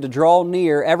the city to draw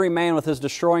near, every man with his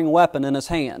destroying weapon in his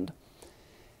hand.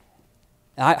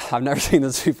 I've never seen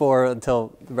this before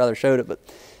until the brother showed it, but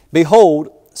behold,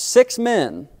 6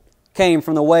 men came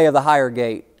from the way of the higher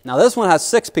gate. Now this one has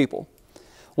 6 people,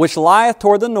 which lieth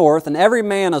toward the north, and every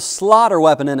man a slaughter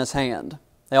weapon in his hand.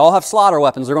 They all have slaughter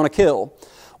weapons. They're going to kill.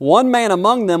 One man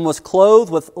among them was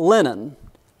clothed with linen,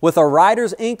 with a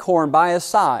writer's inkhorn by his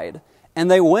side, And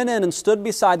they went in and stood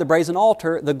beside the brazen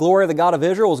altar. The glory of the God of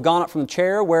Israel was gone up from the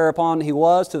chair whereupon he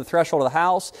was to the threshold of the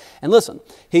house. And listen,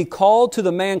 he called to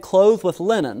the man clothed with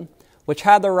linen, which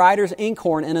had the writer's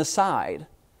inkhorn in his side.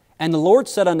 And the Lord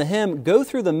said unto him, Go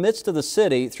through the midst of the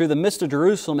city, through the midst of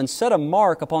Jerusalem, and set a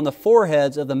mark upon the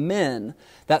foreheads of the men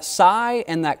that sigh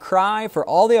and that cry for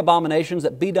all the abominations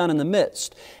that be done in the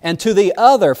midst. And to the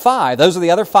other 5, those are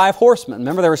the other 5 horsemen.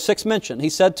 Remember, there were 6 mentioned. He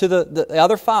said to the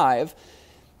other 5,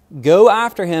 Go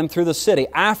after him through the city,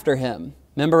 after him.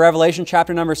 Remember Revelation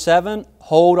chapter number 7,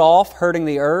 hold off hurting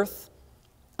the earth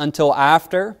until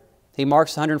after. He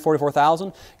marks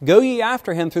 144,000. Go ye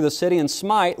after him through the city and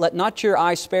smite. Let not your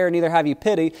eye spare, neither have ye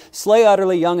pity. Slay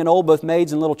utterly young and old, both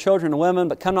maids and little children and women,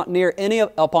 but come not near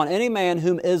upon any man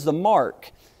whom is the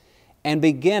mark. And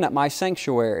begin at my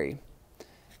sanctuary.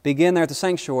 Begin there at the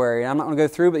sanctuary. I'm not going to go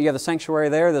through, but you have the sanctuary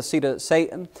there, the seat of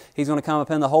Satan. He's going to come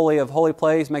up in the Holy of Holy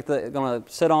Place, going to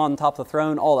sit on top of the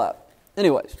throne, all that.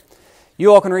 Anyways,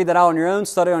 you all can read that out on your own,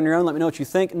 study on your own, let me know what you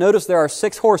think. Notice there are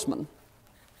 6 horsemen.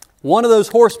 One of those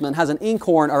horsemen has an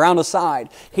inkhorn around his side.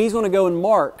 He's going to go and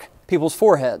mark people's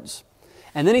foreheads.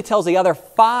 And then he tells the other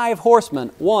 5 horsemen,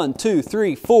 1, 2,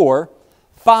 3, 4,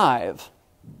 5,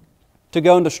 to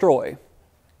go and destroy.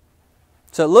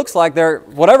 So it looks like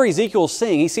whatever Ezekiel's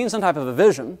seeing, he's seeing some type of a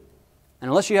vision. And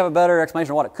unless you have a better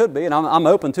explanation of what it could be, and I'm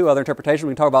open to other interpretations,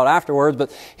 we can talk about it afterwards,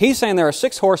 but he's saying there are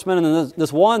 6 horsemen, and then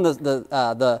this one,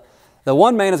 the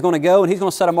one man is going to go, and he's going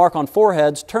to set a mark on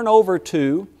foreheads, turn over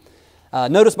to,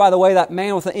 notice by the way, that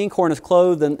man with the inkhorn is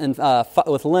clothed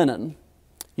with linen.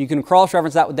 You can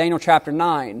cross-reference that with Daniel chapter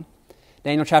 9.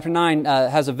 Daniel chapter 9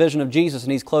 has a vision of Jesus,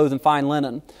 and he's clothed in fine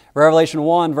linen. Revelation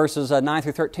 1, verses 9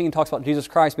 through 13, talks about Jesus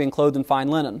Christ being clothed in fine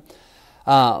linen.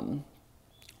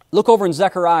 Look over in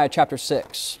Zechariah chapter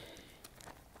 6.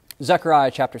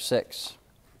 Zechariah chapter 6.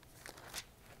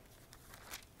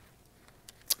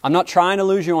 I'm not trying to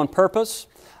lose you on purpose.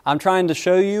 I'm trying to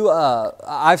show you,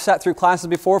 I've sat through classes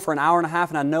before for an hour and a half,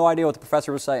 and I had no idea what the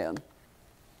professor was saying.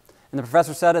 And the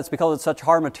professor said it's because it's such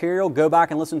hard material. Go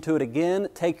back and listen to it again.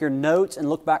 Take your notes and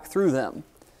look back through them.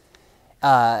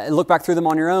 Look back through them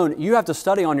on your own. You have to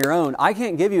study on your own. I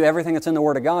can't give you everything that's in the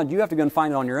Word of God. You have to go and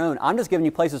find it on your own. I'm just giving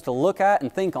you places to look at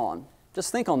and think on.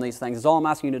 Just think on these things is all I'm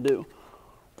asking you to do.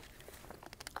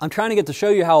 I'm trying to get to show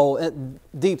you how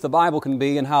deep the Bible can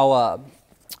be and how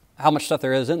much stuff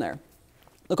there is in there.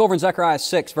 Look over in Zechariah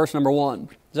 6, verse number 1.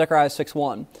 Zechariah 6,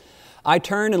 1. I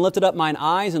turned and lifted up mine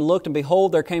eyes and looked, and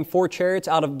behold, there came 4 chariots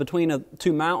out of between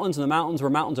 2 mountains, and the mountains were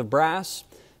mountains of brass.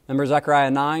 Remember Zechariah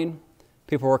 9?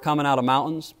 People were coming out of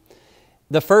mountains.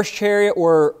 The first chariot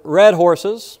were red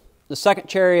horses, the second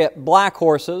chariot black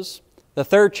horses, the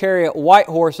third chariot white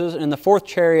horses, and the fourth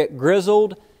chariot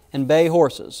grizzled and bay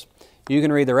horses. You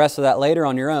can read the rest of that later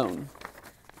on your own.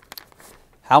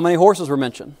 How many horses were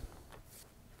mentioned?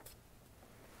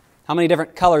 How many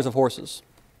different colors of horses?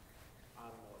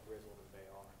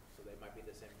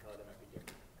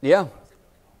 Yeah.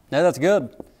 No, that's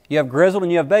good. You have grizzled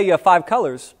and you have bay. You have 5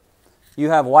 colors. You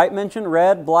have white mentioned,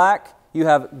 red, black. You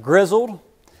have grizzled.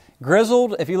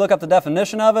 Grizzled, if you look up the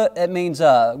definition of it, it means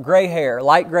gray hair,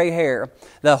 light gray hair.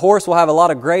 The horse will have a lot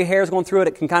of gray hairs going through it.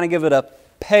 It can kind of give it a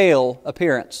pale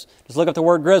appearance. Just look up the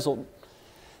word grizzled.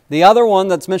 The other one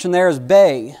that's mentioned there is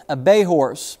bay. A bay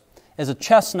horse is a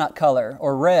chestnut color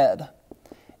or red.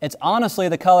 It's honestly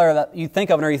the color that you think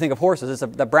of whenever you think of horses.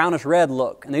 It's the brownish red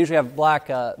look, and they usually have black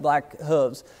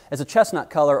hooves. It's a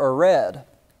chestnut color or red,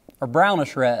 or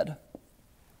brownish red.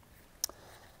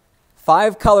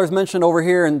 5 colors mentioned over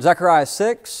here in Zechariah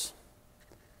 6.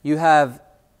 You have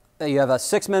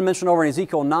 6 men mentioned over in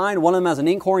Ezekiel 9. One of them has an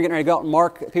inkhorn, getting ready to go out and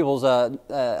mark people's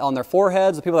on their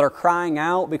foreheads, the people that are crying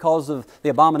out because of the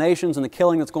abominations and the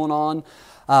killing that's going on.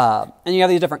 And you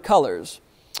have these different colors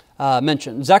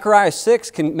mentioned. Zechariah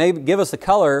 6 can maybe give us the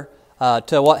color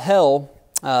to what hell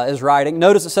is riding.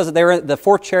 Notice it says that the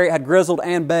 4th chariot had grizzled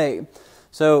and bay.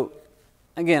 So,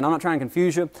 again, I'm not trying to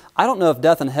confuse you. I don't know if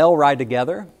death and hell ride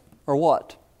together or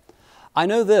what. I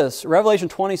know this. Revelation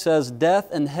 20 says, death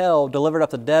and hell delivered up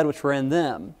the dead which were in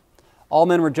them. All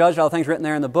men were judged, all the things written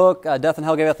there in the book. Death and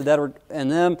hell gave up the dead in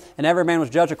them, and every man was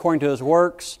judged according to his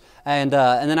works. And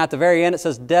then at the very end it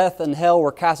says, death and hell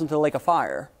were cast into the lake of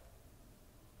fire.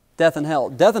 Death and hell.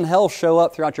 Death and hell show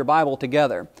up throughout your Bible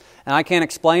together. And I can't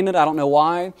explain it, I don't know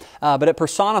why, but it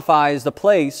personifies the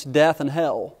place, death and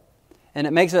hell. And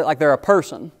it makes it like they're a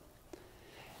person.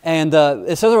 And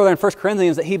it says over there in 1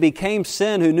 Corinthians that He became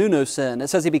sin who knew no sin. It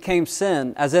says He became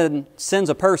sin, as in sin's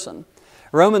a person.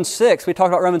 Romans 6, we talked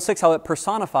about Romans 6, how it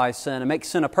personifies sin and makes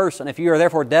sin a person. If you are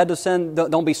therefore dead to sin,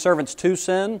 don't be servants to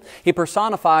sin. He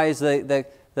personifies the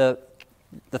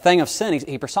the thing of sin,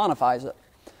 he personifies it.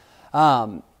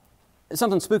 It's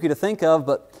something spooky to think of,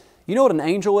 but you know what an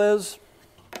angel is?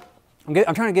 I'm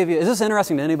trying to give you, is this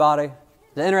interesting to anybody?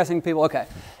 Is it interesting to people? Okay.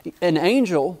 An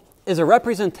angel is a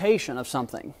representation of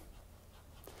something.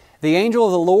 The angel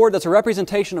of the Lord, that's a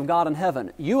representation of God in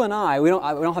heaven. You and I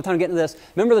don't have time to get into this.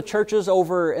 Remember the churches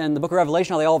over in the book of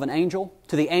Revelation, how they all have an angel?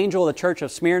 To the angel of the church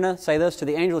of Smyrna, say this, to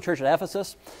the angel of the church at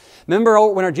Ephesus. Remember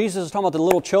when Jesus is talking about the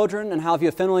little children and how if you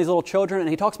offend one of these little children, and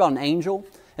he talks about an angel.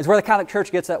 It's where the Catholic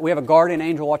Church gets that we have a guardian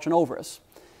angel watching over us.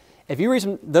 If you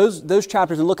read those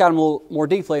chapters and look at them a little more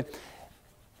deeply,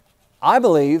 I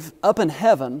believe up in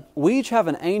heaven, we each have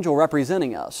an angel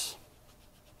representing us.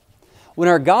 When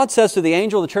our God says to the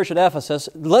angel of the church at Ephesus,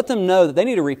 let them know that they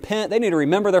need to repent, they need to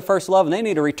remember their first love, and they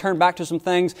need to return back to some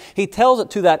things, he tells it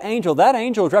to that angel. That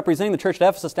angel is representing the church at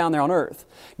Ephesus down there on earth.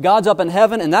 God's up in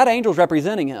heaven, and that angel is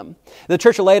representing him. The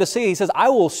church of Laodicea, he says, I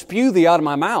will spew thee out of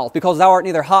my mouth, because thou art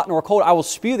neither hot nor cold. I will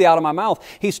spew thee out of my mouth.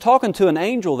 He's talking to an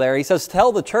angel there. He says,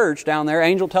 tell the church down there,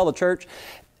 angel, tell the church.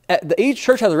 Each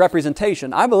church has a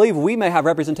representation. I believe we may have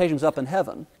representations up in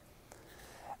heaven.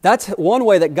 That's one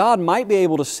way that God might be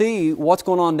able to see what's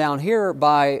going on down here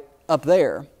by up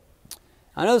there.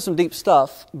 I know there's some deep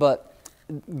stuff, but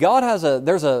God has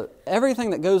everything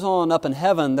that goes on up in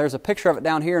heaven, there's a picture of it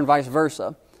down here and vice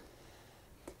versa.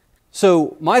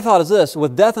 So my thought is this,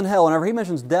 with death and hell, whenever he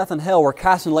mentions death and hell, we're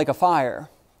cast in the lake of fire.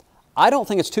 I don't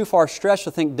think it's too far stretched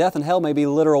to think death and hell may be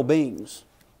literal beings.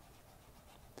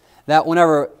 That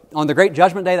whenever, on the great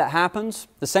judgment day that happens,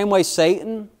 the same way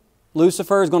Satan,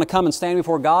 Lucifer, is going to come and stand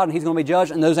before God and he's going to be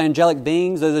judged, and those angelic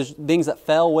beings, those beings that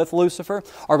fell with Lucifer,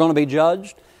 are going to be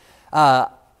judged.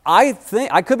 I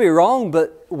think, I could be wrong,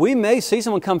 but we may see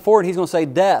someone come forward and he's going to say,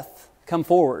 death, come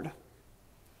forward.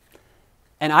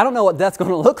 And I don't know what death's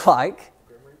going to look like.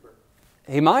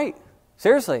 He might,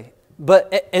 seriously.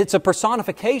 But it's a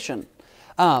personification.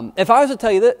 If I was to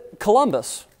tell you that,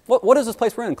 Columbus, what is this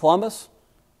place we're in, Columbus?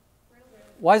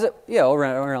 Why is it? Yeah, over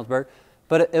in Reynoldsburg.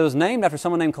 But it was named after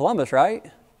someone named Columbus, right?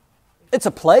 It's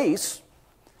a place.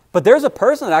 But there's a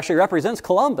person that actually represents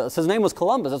Columbus. His name was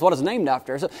Columbus. That's what it's named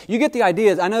after. So you get the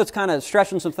idea. I know it's kind of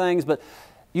stretching some things, but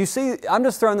you see, I'm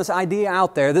just throwing this idea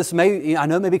out there. This may, I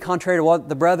know it may be contrary to what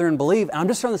the brethren believe. And I'm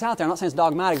just throwing this out there. I'm not saying it's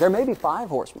dogmatic. There may be 5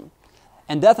 horsemen.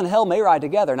 And death and hell may ride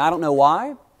together. And I don't know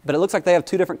why, but it looks like they have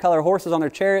 2 different color horses on their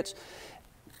chariots.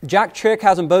 Jack Trick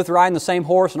has them both riding the same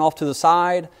horse and off to the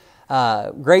side.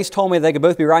 Grace told me they could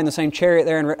both be riding the same chariot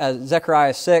there in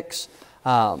Zechariah 6.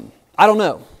 I don't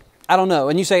know.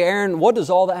 And you say, Aaron, what does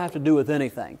all that have to do with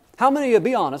anything? How many of you,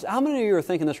 be honest, how many of you are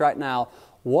thinking this right now?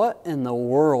 What in the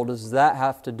world does that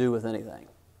have to do with anything?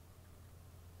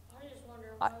 I just wonder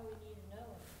why we need to know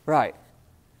it. Right.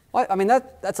 Well, I mean,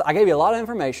 that's. I gave you a lot of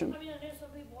information. I mean, I know some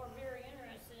people are very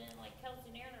interested in, like,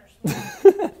 Kelsey and Aaron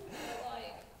are smart.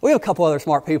 We have a couple other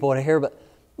smart people in here, but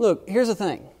look, here's the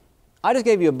thing. I just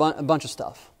gave you a bunch of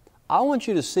stuff. I want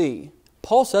you to see,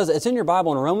 Paul says, it's in your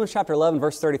Bible in Romans chapter 11,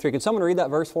 verse 33. Can someone read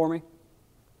that verse for me?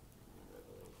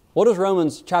 What does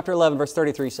Romans chapter 11, verse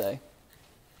 33 say?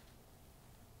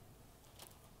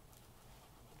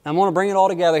 I'm going to bring it all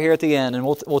together here at the end, and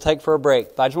we'll take for a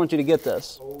break. But I just want you to get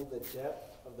this. Oh, the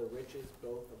depth of the riches,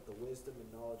 both of the wisdom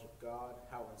and knowledge of God.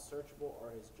 How unsearchable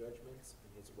are His judgments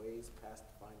and His ways past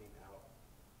finding out.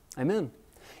 Amen.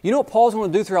 You know what Paul's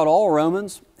going to do throughout all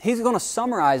Romans? He's going to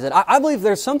summarize it. I believe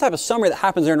there's some type of summary that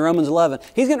happens there in Romans 11.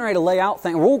 He's getting ready to lay out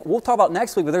things. We'll talk about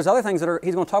next week, but there's other things that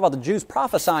he's going to talk about the Jews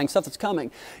prophesying stuff that's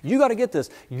coming. You got to get this.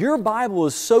 Your Bible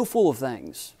is so full of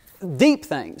things, deep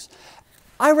things.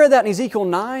 I read that in Ezekiel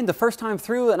 9 the first time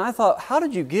through, and I thought, how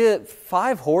did you get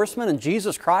 5 horsemen and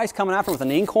Jesus Christ coming after with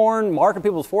an inkhorn marking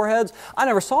people's foreheads? I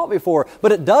never saw it before,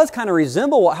 but it does kind of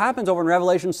resemble what happens over in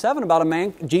Revelation 7 about a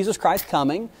man, Jesus Christ,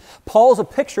 coming. Paul's a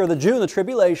picture of the Jew in the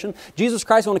tribulation. Jesus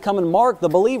Christ is going to come and mark the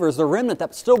believers, the remnant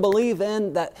that still believe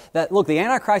in that look, the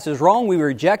Antichrist is wrong. We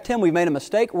reject him. We've made a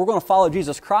mistake. We're going to follow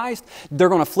Jesus Christ. They're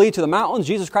going to flee to the mountains.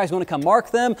 Jesus Christ is going to come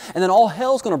mark them, and then all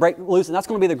hell's going to break loose, and that's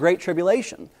going to be the Great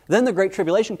Tribulation. Then the Great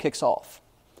Tribulation kicks off.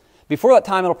 Before that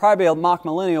time, it'll probably be a mock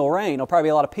millennial reign. It'll probably be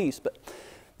a lot of peace. But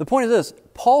the point is this.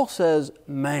 Paul says,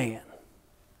 man,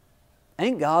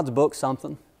 ain't God's book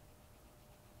something?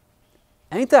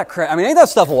 Ain't that crazy? I mean, ain't that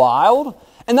stuff wild?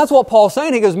 And that's what Paul's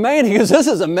saying. He goes, man, this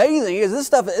is amazing. He goes, this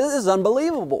stuff is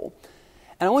unbelievable.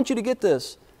 And I want you to get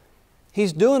this.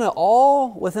 He's doing it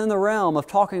all within the realm of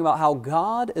talking about how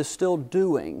God is still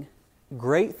doing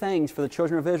great things for the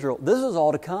children of Israel. This is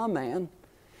all to come, man.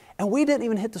 And we didn't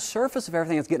even hit the surface of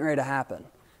everything that's getting ready to happen.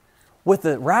 With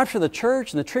the rapture of the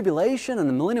church and the tribulation and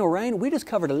the millennial reign, we just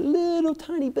covered a little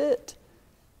tiny bit.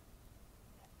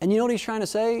 And you know what he's trying to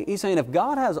say? He's saying if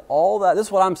God has all that, this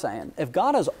is what I'm saying, if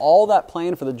God has all that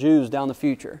planned for the Jews down the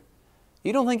future,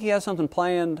 you don't think He has something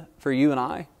planned for you and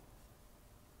I?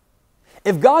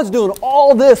 If God's doing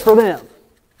all this for them,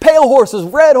 pale horses,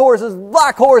 red horses,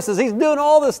 black horses, He's doing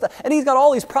all this stuff, and He's got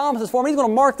all these promises for them, He's going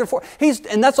to mark their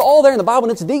and that's all there in the Bible,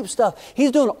 and it's deep stuff.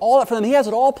 He's doing all that for them. He has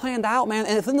it all planned out, man,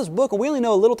 and it's in this book, and we only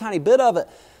know a little tiny bit of it.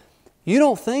 You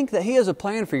don't think that He has a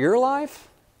plan for your life?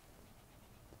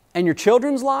 And your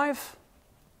children's life?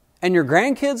 And your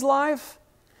grandkids' life?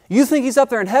 You think He's up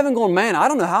there in heaven going, man, I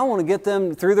don't know how I want to get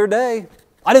them through their day.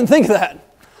 I didn't think of that.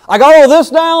 I got all this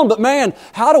down, but man,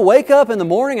 how to wake up in the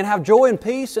morning and have joy and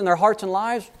peace in their hearts and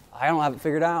lives, I don't have it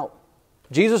figured out.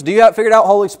 Jesus, do you have it figured out?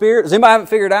 Holy Spirit, does anybody have it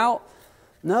figured out?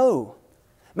 No.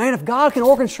 Man, if God can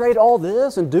orchestrate all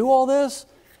this and do all this,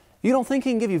 you don't think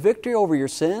He can give you victory over your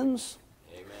sins?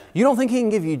 You don't think He can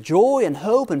give you joy and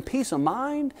hope and peace of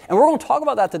mind? And we're going to talk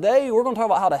about that today. We're going to talk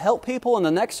about how to help people in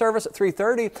the next service at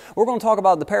 3:30. We're going to talk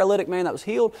about the paralytic man that was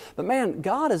healed. But man,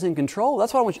 God is in control.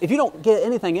 That's why I want you, if you don't get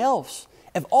anything else,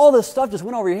 if all this stuff just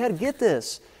went over your head, get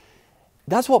this.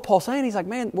 That's what Paul's saying. He's like,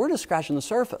 man, we're just scratching the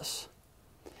surface.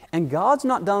 And God's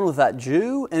not done with that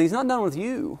Jew, and He's not done with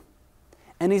you.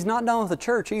 And He's not done with the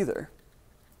church either.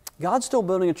 God's still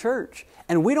building a church.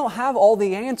 And we don't have all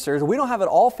the answers. We don't have it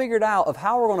all figured out of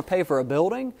how we're going to pay for a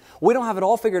building. We don't have it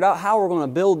all figured out how we're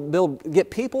going to get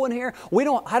people in here. I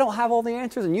don't have all the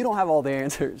answers, and you don't have all the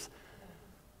answers.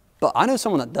 But I know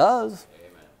someone that does.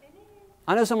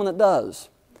 I know someone that does.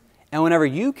 And whenever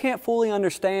you can't fully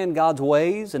understand God's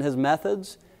ways and His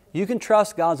methods, you can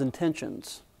trust God's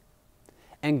intentions.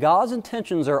 And God's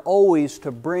intentions are always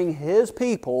to bring His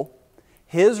people,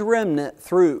 His remnant,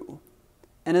 through.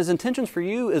 And His intentions for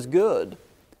you is good.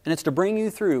 And it's to bring you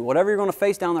through. Whatever you're going to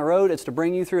face down the road, it's to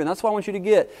bring you through. And that's what I want you to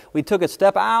get. We took a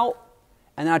step out,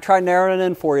 and then I tried narrowing it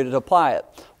in for you to apply it.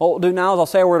 What we'll do now is I'll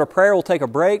say a word of prayer. We'll take a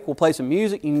break. We'll play some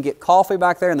music. You can get coffee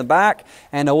back there in the back.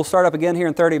 And we'll start up again here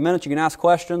in 30 minutes. You can ask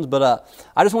questions. But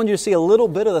I just want you to see a little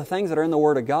bit of the things that are in the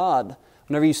Word of God.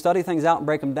 Whenever you study things out and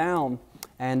break them down.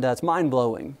 And it's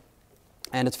mind-blowing.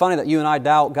 And it's funny that you and I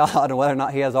doubt God and whether or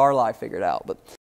not He has our life figured out. But